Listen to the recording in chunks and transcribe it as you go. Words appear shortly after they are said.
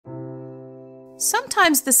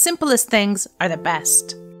Sometimes the simplest things are the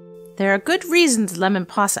best. There are good reasons lemon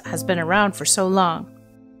posset has been around for so long.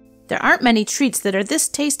 There aren't many treats that are this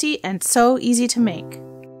tasty and so easy to make.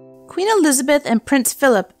 Queen Elizabeth and Prince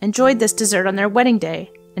Philip enjoyed this dessert on their wedding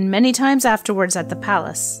day and many times afterwards at the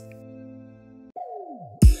palace.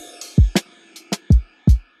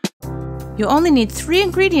 You only need 3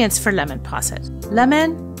 ingredients for lemon posset: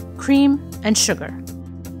 lemon, cream, and sugar.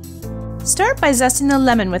 Start by zesting the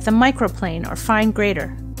lemon with a microplane or fine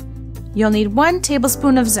grater. You'll need 1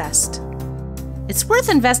 tablespoon of zest. It's worth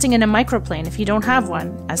investing in a microplane if you don't have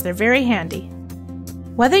one, as they're very handy.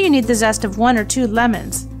 Whether you need the zest of 1 or 2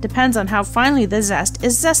 lemons depends on how finely the zest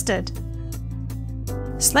is zested.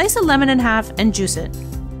 Slice a lemon in half and juice it.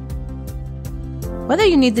 Whether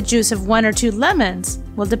you need the juice of 1 or 2 lemons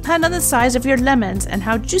will depend on the size of your lemons and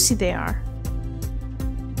how juicy they are.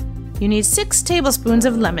 You need 6 tablespoons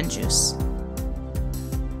of lemon juice.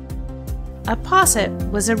 A posset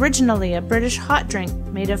was originally a British hot drink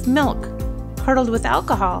made of milk, curdled with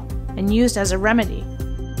alcohol, and used as a remedy.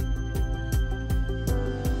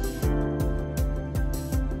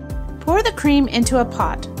 Pour the cream into a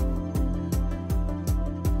pot.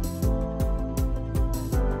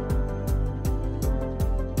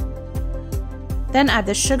 Then add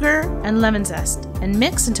the sugar and lemon zest and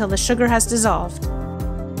mix until the sugar has dissolved.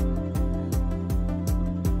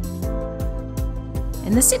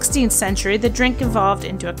 In the 16th century, the drink evolved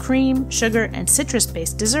into a cream, sugar, and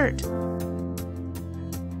citrus-based dessert.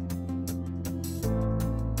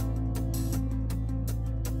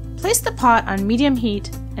 Place the pot on medium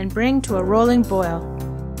heat and bring to a rolling boil.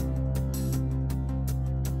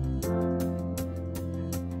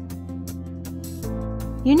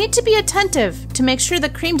 You need to be attentive to make sure the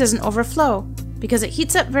cream doesn't overflow, because it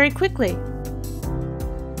heats up very quickly.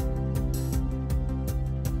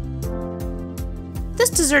 This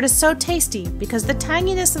dessert is so tasty because the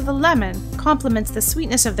tanginess of the lemon complements the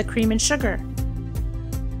sweetness of the cream and sugar.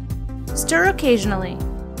 Stir occasionally.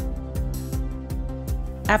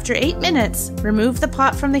 After 8 minutes, remove the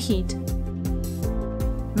pot from the heat.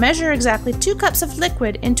 Measure exactly 2 cups of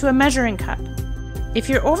liquid into a measuring cup. If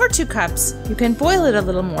you're over 2 cups, you can boil it a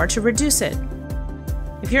little more to reduce it.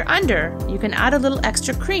 If you're under, you can add a little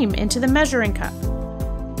extra cream into the measuring cup.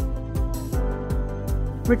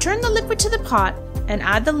 Return the liquid to the pot and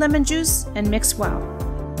add the lemon juice and mix well.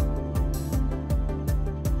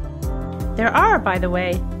 There are, by the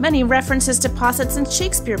way, many references to possets in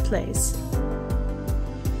Shakespeare plays.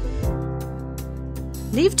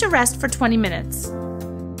 Leave to rest for 20 minutes.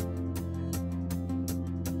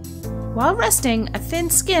 While resting, a thin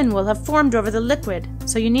skin will have formed over the liquid,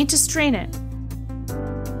 so you need to strain it.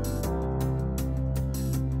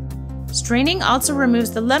 Straining also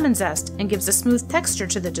removes the lemon zest and gives a smooth texture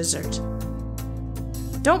to the dessert.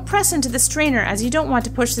 Don't press into the strainer as you don't want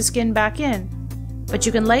to push the skin back in, but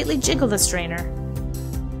you can lightly jiggle the strainer.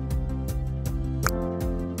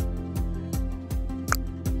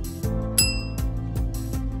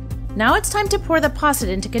 Now it's time to pour the posset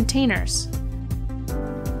into containers.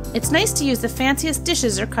 It's nice to use the fanciest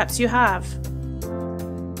dishes or cups you have.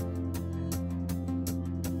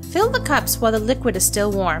 Fill the cups while the liquid is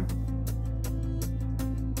still warm.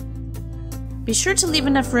 Be sure to leave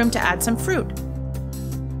enough room to add some fruit.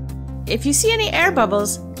 If you see any air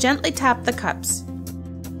bubbles, gently tap the cups.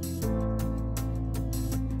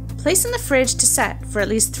 Place in the fridge to set for at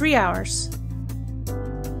least 3 hours.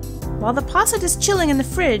 While the posset is chilling in the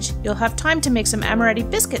fridge, you'll have time to make some amaretti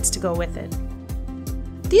biscuits to go with it.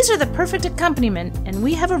 These are the perfect accompaniment, and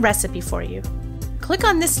we have a recipe for you. Click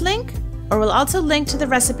on this link, or we'll also link to the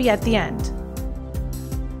recipe at the end.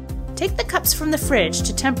 Take the cups from the fridge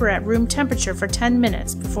to temper at room temperature for 10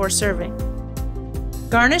 minutes before serving.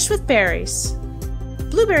 Garnish with berries.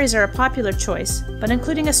 Blueberries are a popular choice, but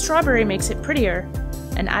including a strawberry makes it prettier,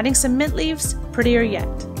 and adding some mint leaves, prettier yet.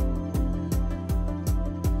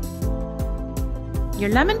 Your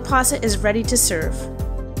lemon posset is ready to serve.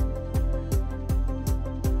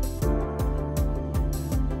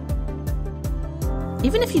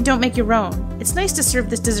 Even if you don't make your own, it's nice to serve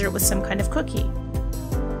this dessert with some kind of cookie.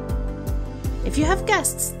 If you have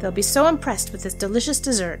guests, they'll be so impressed with this delicious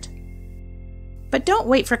dessert. But don't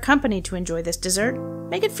wait for company to enjoy this dessert.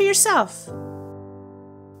 Make it for yourself.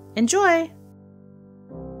 Enjoy!